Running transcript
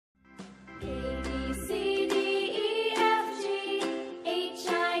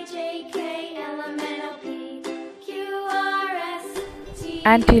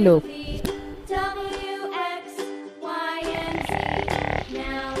Antelope. W, X, Y, and Z.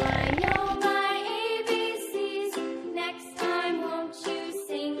 Now I know my ABCs. Next time, won't you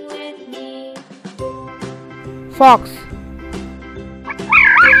sing with me? Fox. A,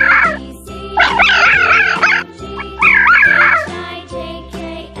 B, C, D, E, F, G, H, I, J, K,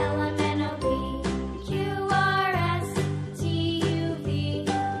 L, M, N, O, P, Q, R, S, T, U, V,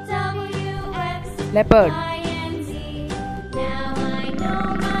 W, X, Leopard. Y, and Z. Now I know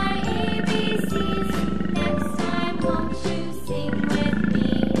my ABCs. Next time, won't you sing with me?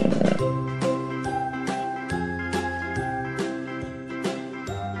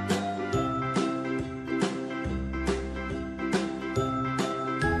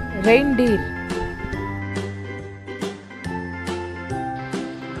 Reindeer.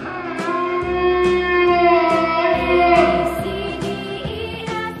 A, B, C, D, E,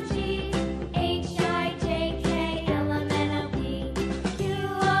 F, G, H, I, J, K, L, M, N, O, P, Q,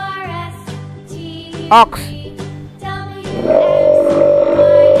 R, S, T, U, Ox. V, W, X,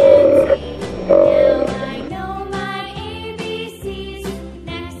 Y, and Z. Now I know my ABCs.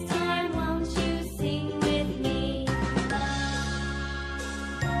 Next time, won't you sing with me?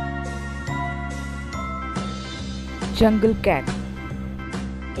 Jungle cat.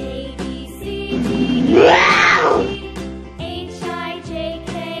 A, B, C, D, E, F, G, H, I, J,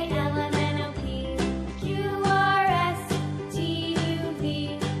 K, L, M, N, O, P, Q, R, S, T, U,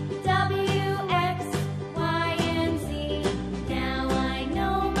 V, W, X, Y, and Z. Now I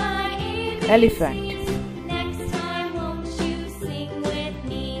know my ABCs. Elephant. Next time, won't you sing with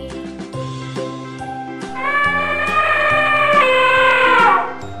me?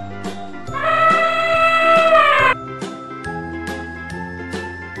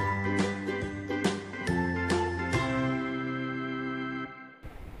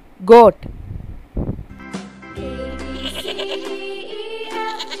 Goat. A, B, C, D, E,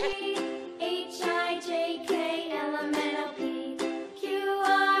 F, G, H, I, J, K, L, M, N, O, P, Q,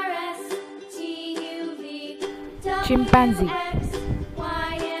 R, S, T, U, V, W, Chimpanzee. X,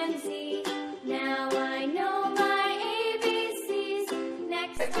 Y, and Z. Now I know my ABCs.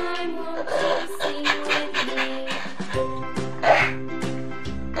 Next time, won't you sing with me?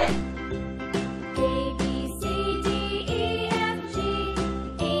 A, B, C, D, E, F, G,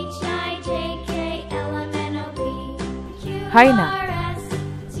 H, I, J, K, L, M, N, O, P, Q, Hyena. R, S,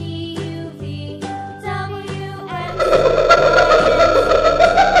 T, U, V, W, X, Y,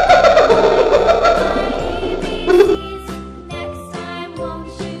 and Z. ABCs. Next time, won't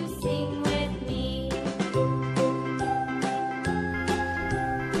you sing with me?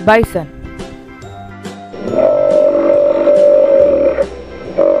 Bison.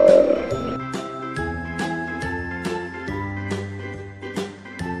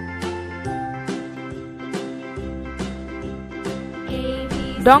 A,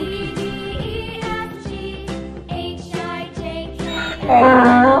 B, Donkey. C, D, E, F, G, H, I, J, K,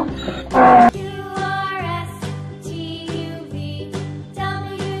 L, M, Q, R, S, T, U, V,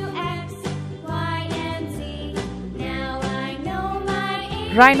 W, X, Y, and Z. Now I know my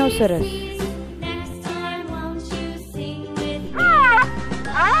ABCs. Rhinoceros. Next time, won't you sing with me?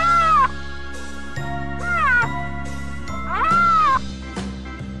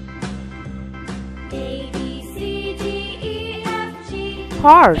 A, B, C, D, E, F, G,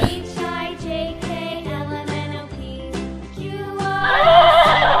 Horse. H, I, J, K, L, M, N, O, P, Q, R,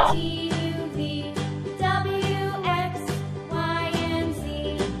 S, T, U, V, W, X, Y, and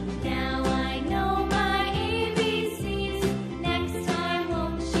Z. Now I know my ABCs. Next time,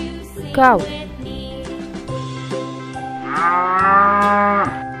 won't you sing Cow. with me?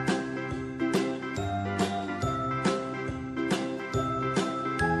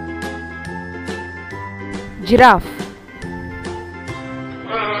 Giraffe.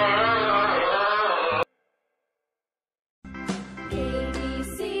 A, B,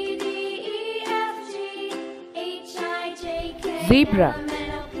 C, D, E, F, G, H, I, J, K, Zebra. L, M,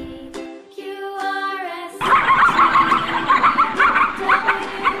 N, O, P, Q, R, S, T, U, V,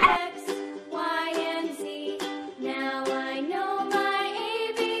 W, X, Y, and Z. Now I know my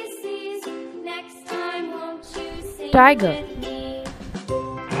ABCs. Next time, won't you sing Tiger. with me?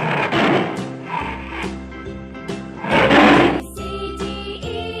 A, B, C, D, E,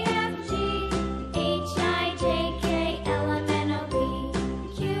 F, G, H, I, J, K, L, M, N, O, P,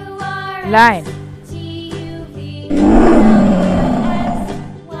 Q, R, S, Lion. T, U, V, W, X,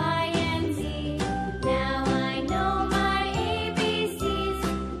 Y, and Z. Now I know my ABCs.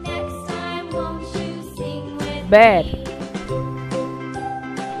 Next time, won't you sing with Bear. me?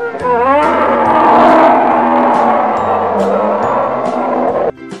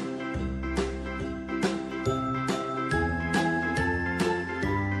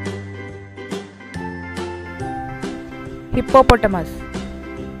 hippopotamus,